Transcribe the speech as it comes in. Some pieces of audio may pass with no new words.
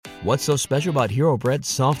What's so special about Hero Bread's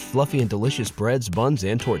soft, fluffy, and delicious breads, buns,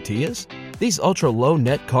 and tortillas? These ultra-low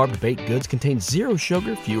net-carb baked goods contain zero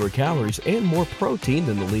sugar, fewer calories, and more protein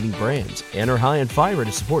than the leading brands, and are high in fiber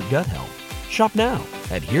to support gut health. Shop now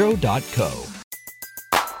at Hero.co.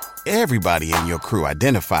 Everybody in your crew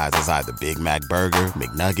identifies as either Big Mac Burger,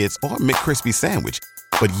 McNuggets, or McCrispy Sandwich.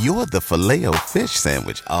 But you're the Filet-O-Fish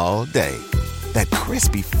Sandwich all day. That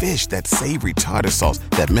crispy fish, that savory tartar sauce,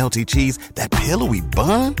 that melty cheese, that pillowy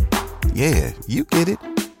bun. Yeah, you get it.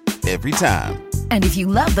 Every time. And if you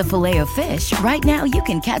love the Filet-O-Fish, right now you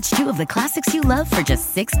can catch two of the classics you love for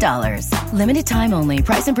just $6. Limited time only.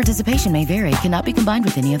 Price and participation may vary. Cannot be combined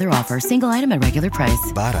with any other offer. Single item at regular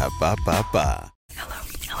price. Ba-da-ba-ba-ba.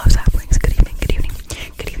 Hello, saplings. Good evening, good evening.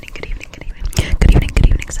 Good evening, good evening, good evening. Good evening, good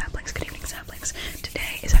evening, saplings. Good evening, saplings.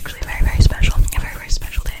 Today is actually a very, very special, a very, very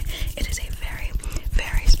special day. It is a very,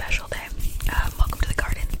 very special day. Welcome to the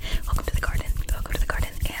garden. Welcome to the garden. Welcome to the garden.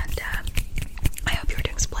 And I hope you're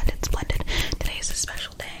doing splendid. Today is a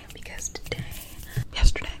special day because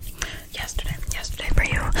yesterday for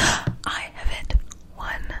you, I have hit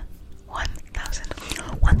 1,000.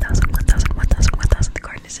 The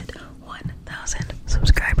garden is at 1,000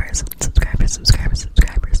 subscribers.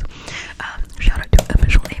 Shout out to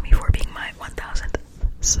official Amy for being my 1,000th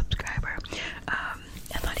subscriber,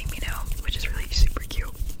 and letting me know, which is really super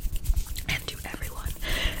cute. And to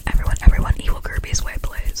everyone, Evil Kirby's Way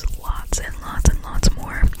Plays, lots and lots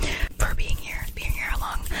more for being here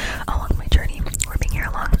along my journey, for being here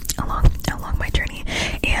along my journey,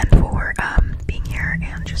 and for being here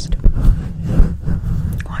and just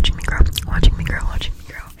watching me grow, and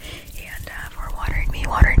for watering me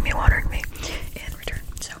in return.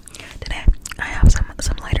 So today I have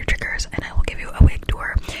some lighter triggers, and I will give you a wig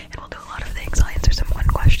tour, and we'll do a lot of things. I'll answer some fun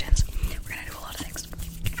questions. We're gonna do a lot of things.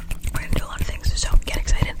 So get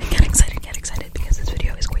excited, because this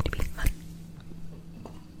video is going to be fun.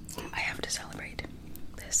 I have to celebrate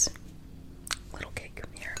this little cake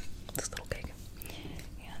here,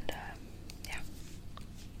 and yeah,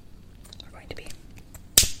 we're going to be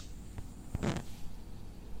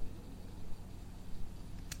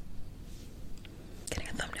getting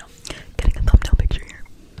a thumbnail picture here.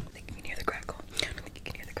 I think you can hear the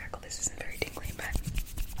crackle. This isn't very tingly, but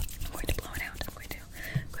I'm going to blow it out. I'm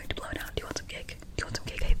going to blow it out. Do you want some cake?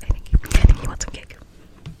 I think you want some cake.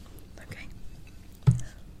 Okay.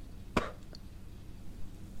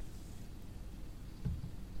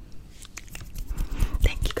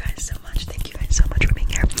 Thank you guys so much for being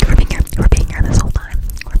here. For being here this whole time.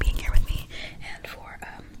 For being here with me, and for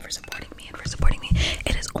supporting me.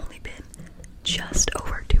 It has only been just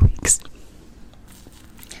over 2 weeks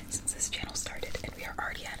since this channel started, and we are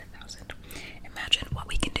already at 1,000. Imagine what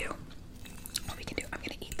we can do. I'm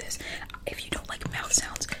gonna eat this. If you don't like mouth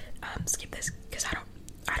sounds, skip this, because I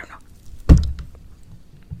don't know.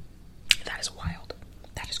 That is wild.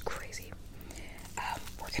 That is crazy.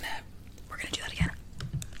 We're gonna do that again.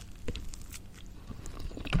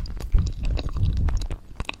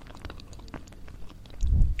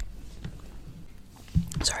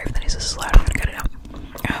 Sorry if that is loud. I'm gonna cut it out.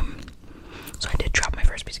 So I did drop my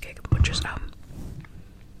first piece of cake, which is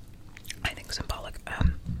I think symbolic. No,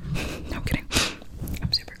 I'm kidding.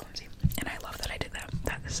 I'm super clumsy, and I love that I did that.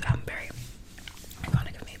 That is very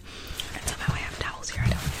iconic of me. And somehow I have towels here. I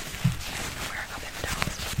don't know where I got paper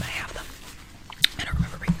towels, but I have them. I don't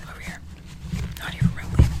remember bringing them over here. Not even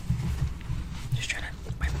remotely. Just trying to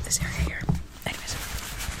wipe this area here. Anyways,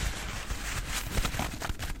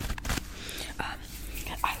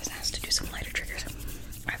 I was asked to do some lighter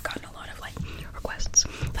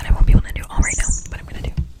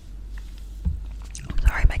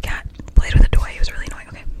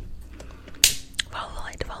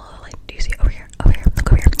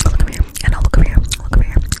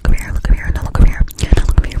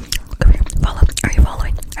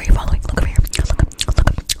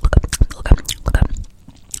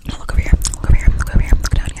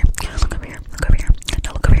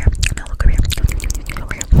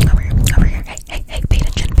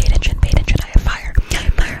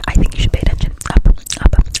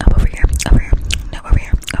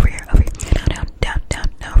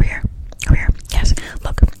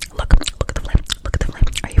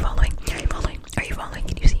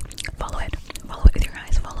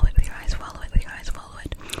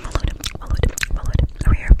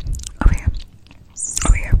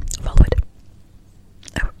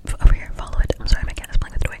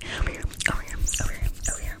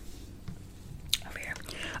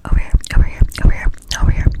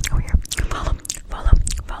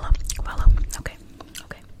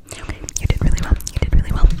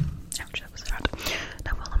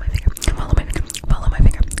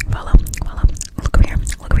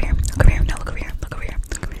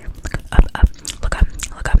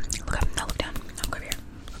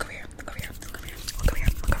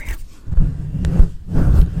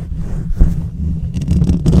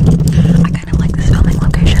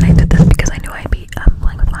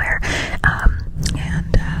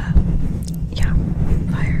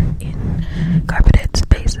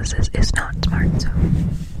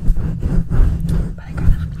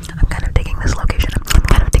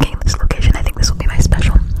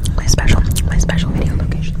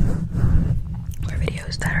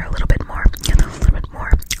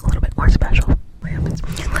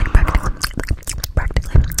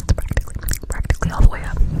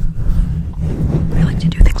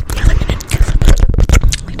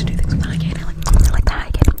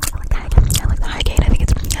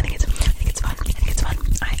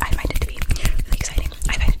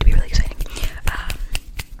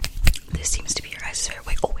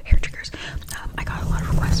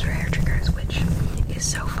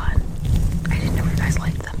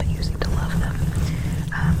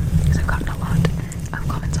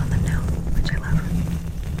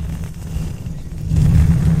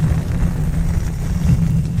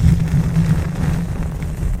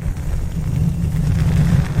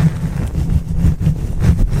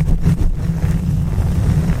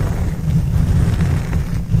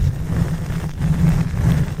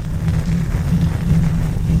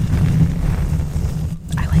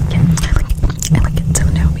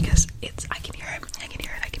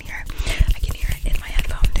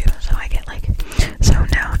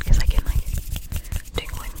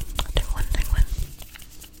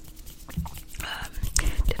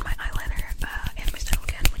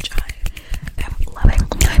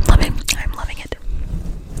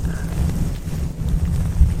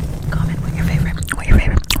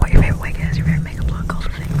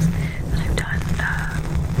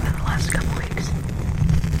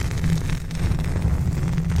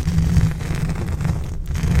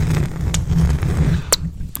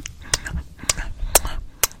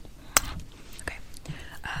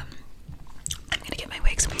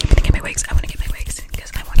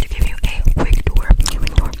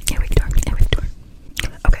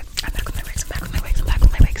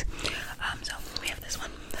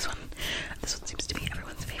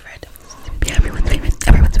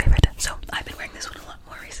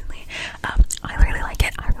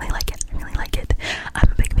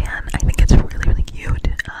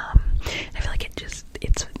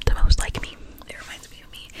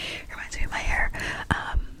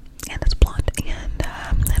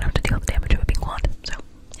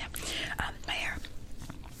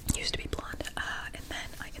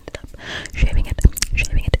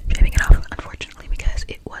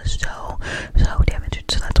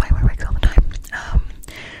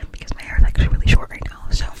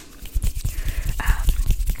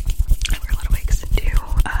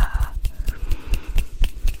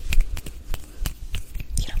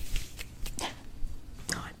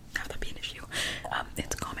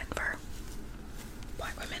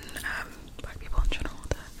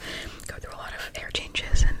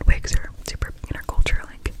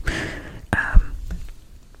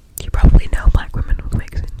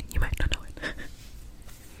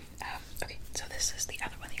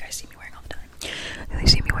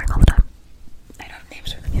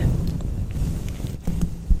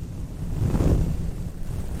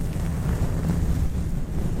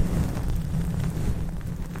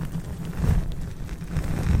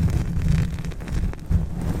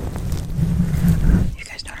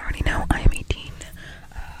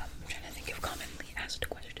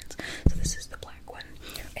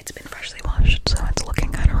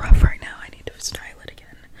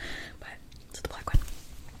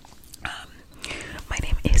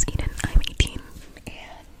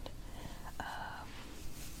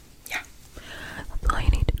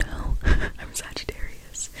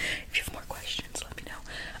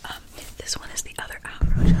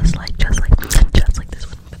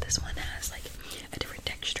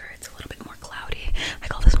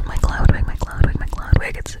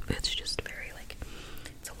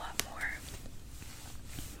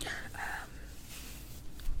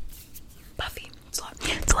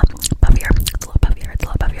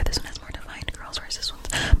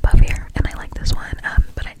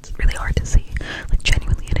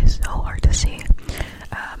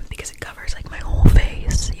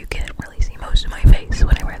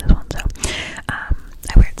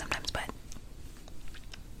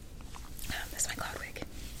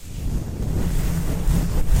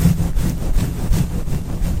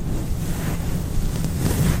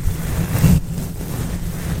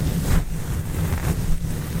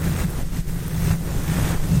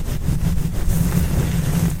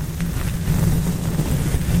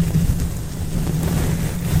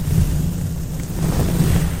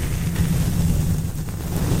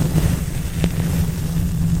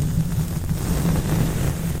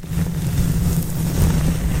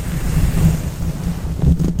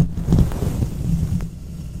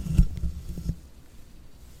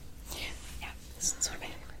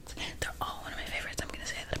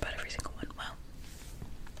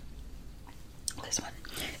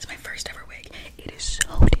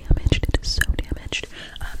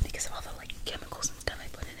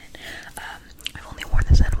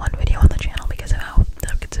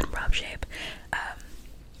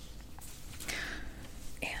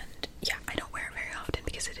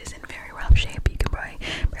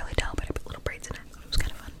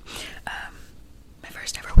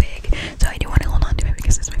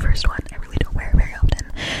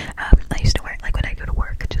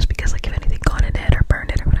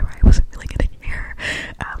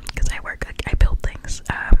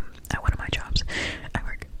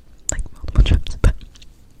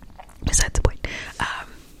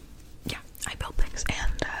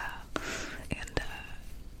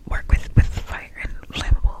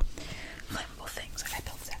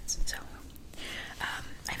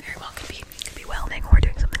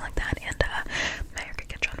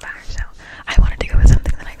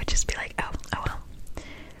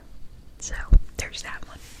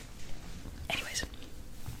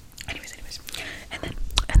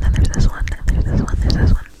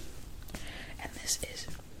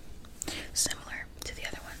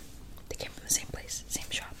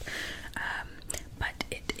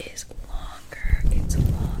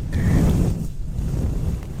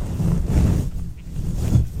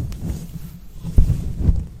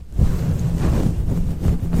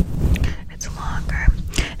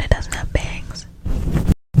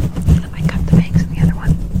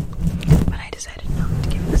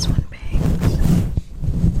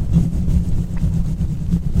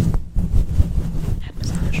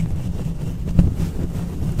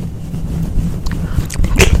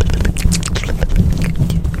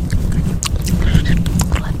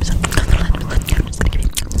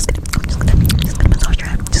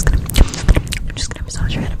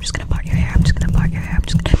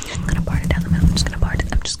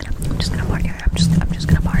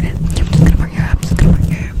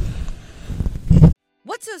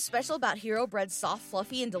special about Hero Bread's soft,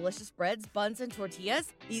 fluffy, and delicious breads, buns, and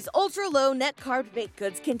tortillas? These ultra-low net-carb baked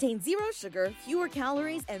goods contain zero sugar, fewer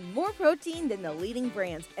calories, and more protein than the leading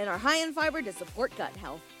brands, and are high in fiber to support gut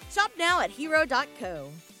health. Shop now at hero.co.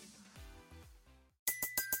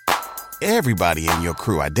 Everybody in your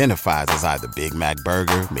crew identifies as either Big Mac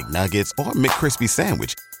Burger, McNuggets, or McCrispy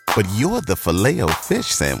Sandwich. But you're the Filet-O-Fish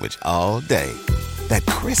Sandwich all day. That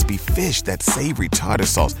crispy fish, that savory tartar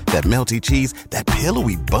sauce, that melty cheese, that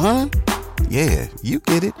pillowy bun. Yeah, you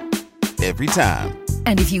get it. Every time.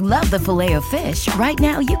 And if you love the Filet-O-Fish, right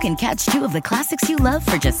now you can catch two of the classics you love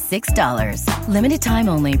for just $6. Limited time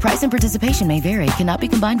only. Price and participation may vary. Cannot be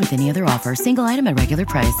combined with any other offer. Single item at regular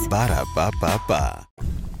price. Ba-da-ba-ba-ba.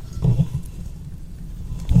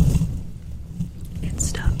 It's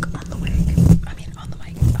stuck on the wig. On the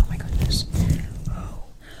mic. Oh my goodness. Oh.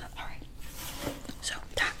 Alright. So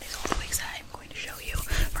that is all the wigs that I'm going to show you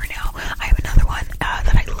for now. I have another one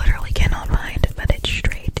that I literally cannot find, but it's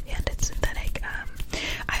straight and it's synthetic.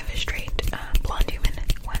 I have a straight blonde human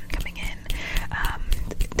one coming in.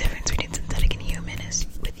 The difference between synthetic and human is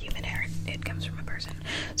with human hair, it comes from a person.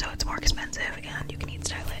 So it's more expensive and you can heat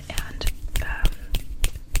style it and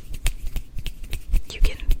you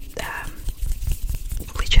can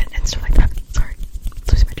bleach it and stuff like that. Sorry,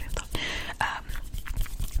 losing my train of thought.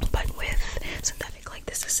 But with synthetic, like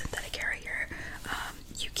this is synthetic hair here,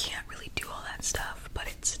 you can't really do all that stuff, but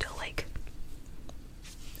it's still like,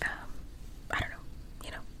 I don't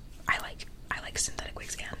know, I like synthetic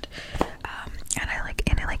wigs and I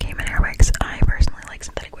like human hair wigs. I personally like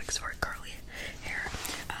synthetic wigs for curly hair.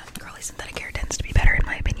 Curly synthetic hair tends to be better in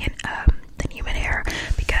my opinion, than human hair,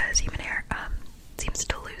 because human hair, seems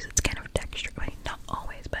to lose its kind of texture. I mean, not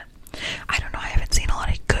always, but I don't know. I haven't seen a lot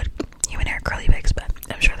of good human hair curly wigs, but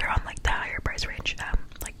I'm sure they're on like the higher price range,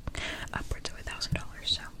 like upwards of $1,000.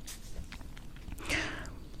 So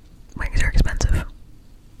wigs are expensive.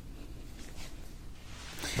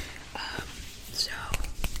 So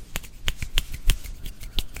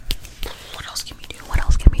what else can we do? What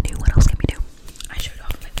else can we do? What else can we do? I showed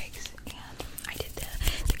off my wigs and I did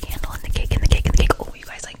the candle and the cake and the cake and the cake. Oh, you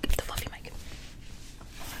guys like the fluffy mic?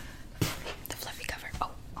 The fluffy cover.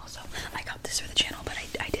 Oh, also, I got this for the channel, but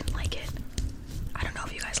I didn't like it. I don't know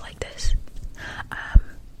if you guys like this.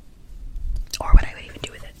 Or what I would even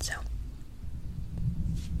do with it, so.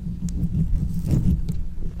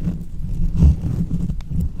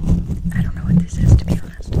 I don't know what this is, to be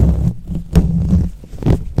honest.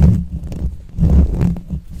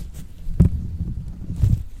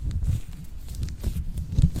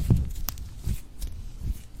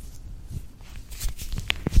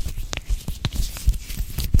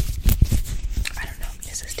 I don't know.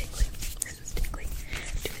 This is tingly. This is tingly.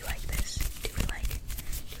 Do we like this? Do we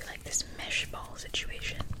like this mesh ball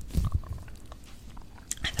situation?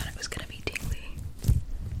 I thought it was gonna be tingly.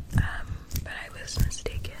 But I was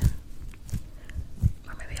mistaken.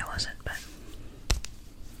 Or maybe I wasn't, but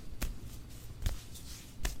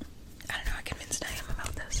I don't know how convinced I am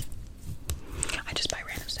about this. I just buy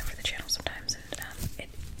random stuff for the channel sometimes and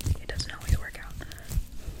it doesn't always work out.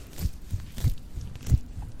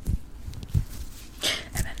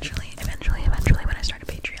 Eventually when I start a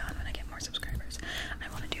Patreon, when I get more subscribers, I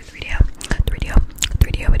want to do 3DO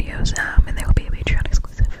videos, and they will be a Patreon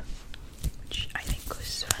exclusive, which I think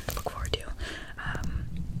was fun to look forward to,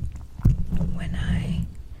 when I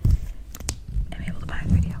am able to buy a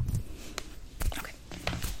 3DO. Okay.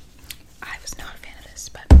 I was not a fan of this,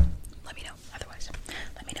 but let me know otherwise.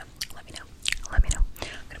 Let me know. I'm gonna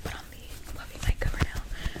put on the fluffy mic cover now.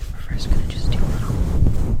 We're first gonna just do a little,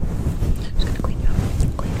 just gonna clean you up.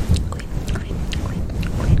 Clean.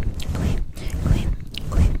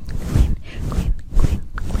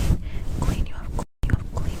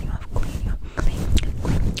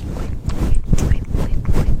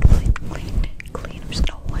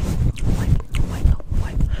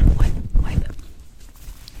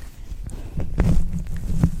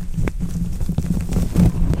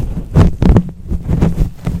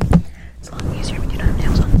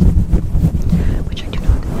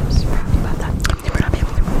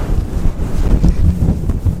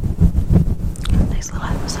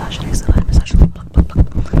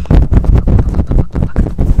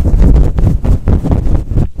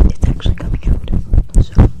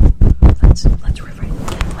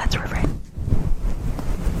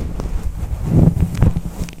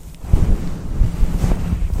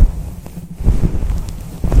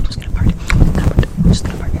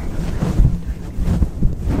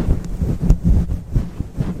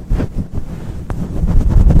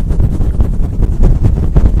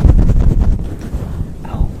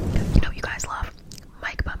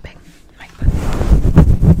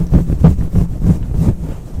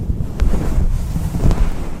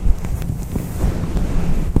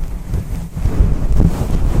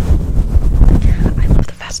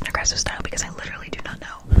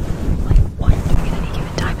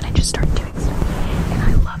 just start doing stuff. And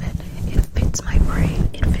I love it. It fits my brain.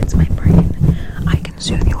 It fits my brain. I can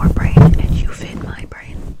soothe your brain, and you fit my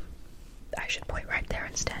brain. I should point right there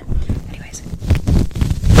instead. Anyways.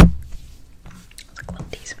 Like a little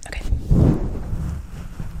tease. Okay.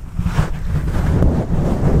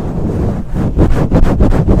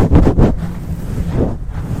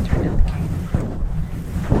 Turn down the gain.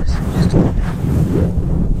 Just a little bit.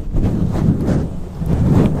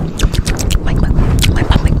 My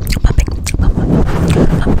pumping.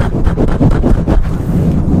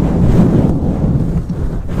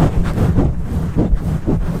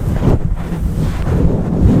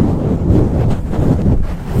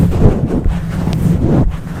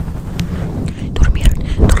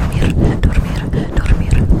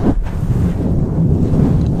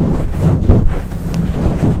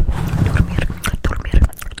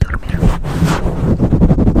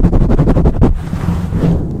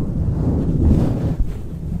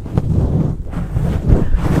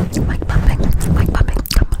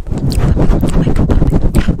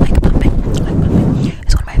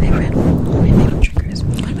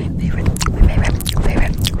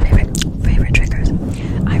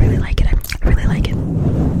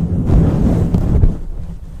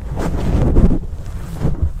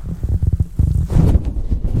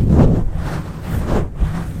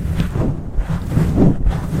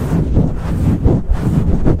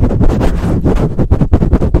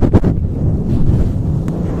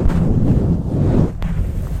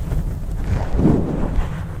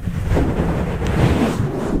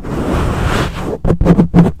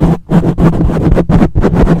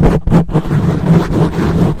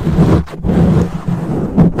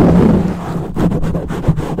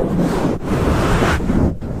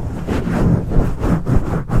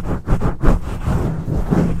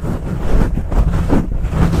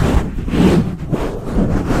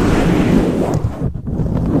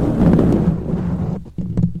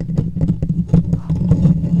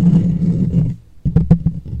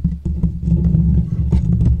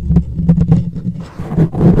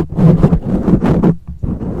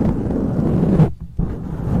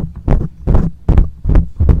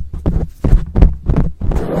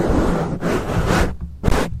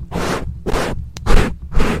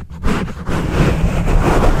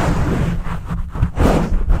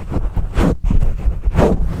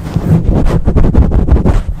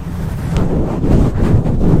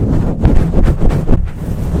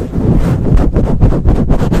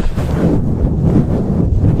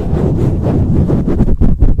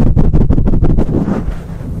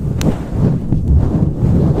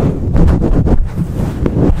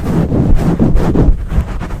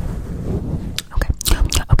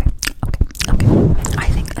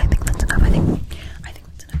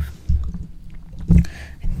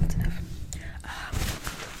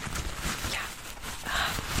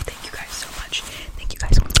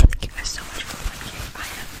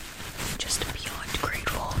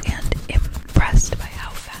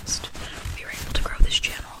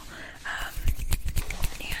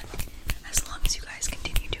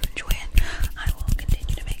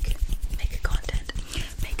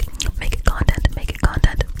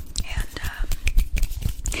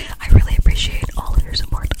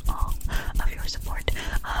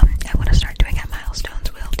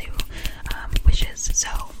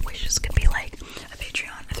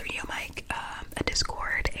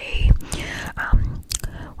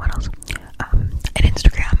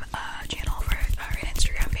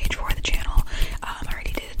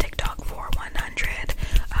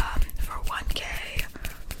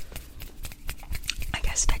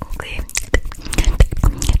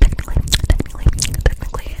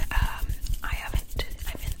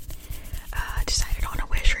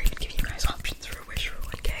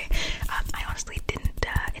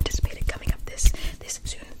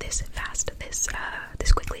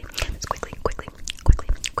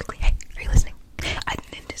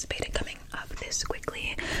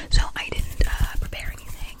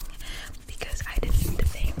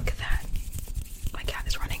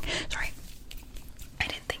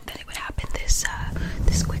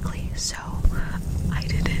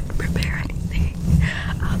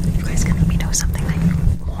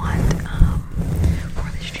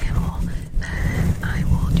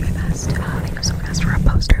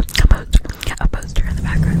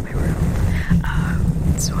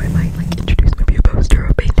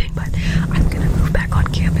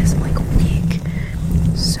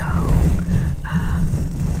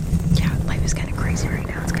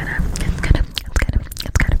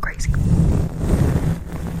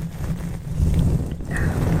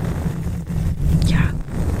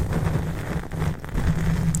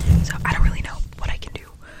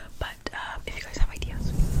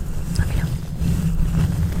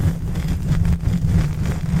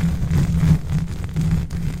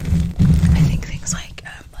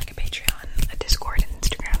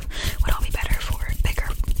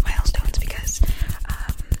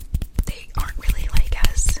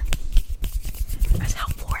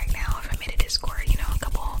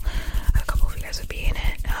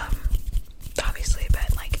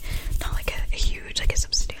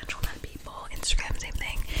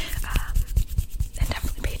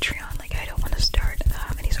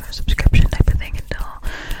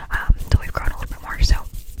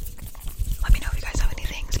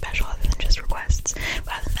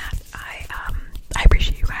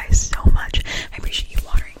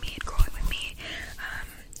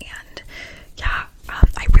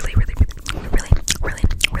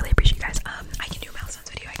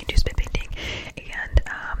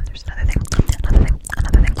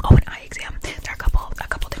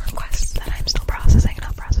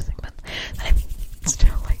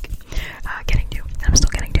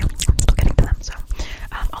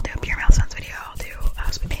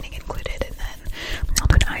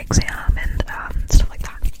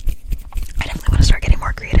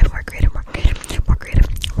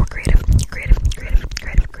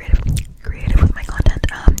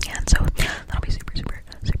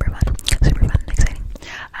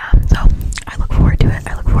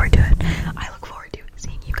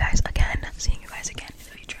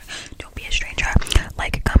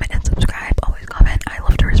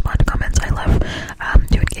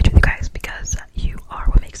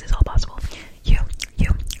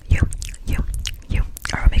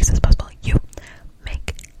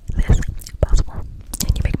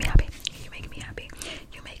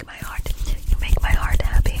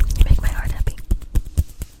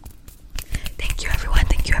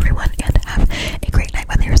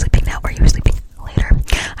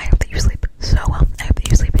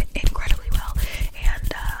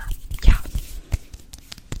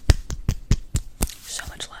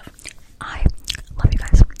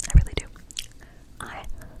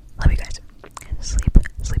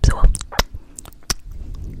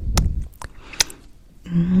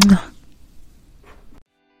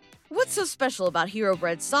 What's so special about Hero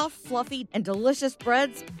Bread's soft, fluffy, and delicious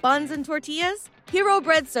breads, buns, and tortillas? Hero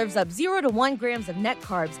Bread serves up 0 to 1 grams of net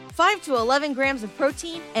carbs, 5 to 11 grams of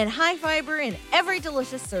protein, and high fiber in every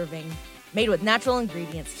delicious serving. Made with natural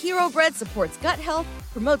ingredients, Hero Bread supports gut health,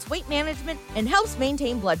 promotes weight management, and helps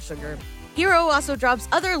maintain blood sugar. Hero also drops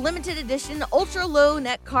other limited edition ultra-low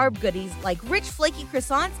net carb goodies like rich flaky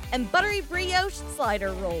croissants and buttery brioche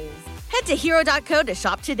slider rolls. Head to hero.co to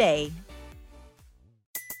shop today.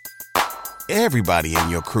 Everybody in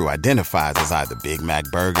your crew identifies as either Big Mac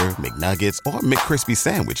Burger, McNuggets, or McCrispy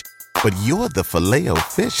Sandwich. But you're the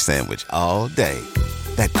Filet-O-Fish Sandwich all day.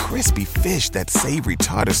 That crispy fish, that savory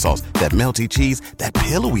tartar sauce, that melty cheese, that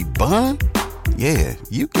pillowy bun. Yeah,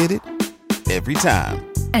 you get it. Every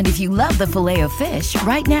time. And if you love the Filet-O-Fish,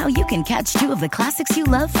 right now you can catch 2 of the classics you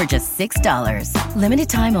love for just $6. Limited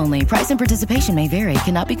time only. Price and participation may vary.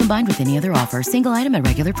 Cannot be combined with any other offer. Single item at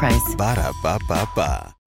regular price. Ba-da-ba-ba-ba.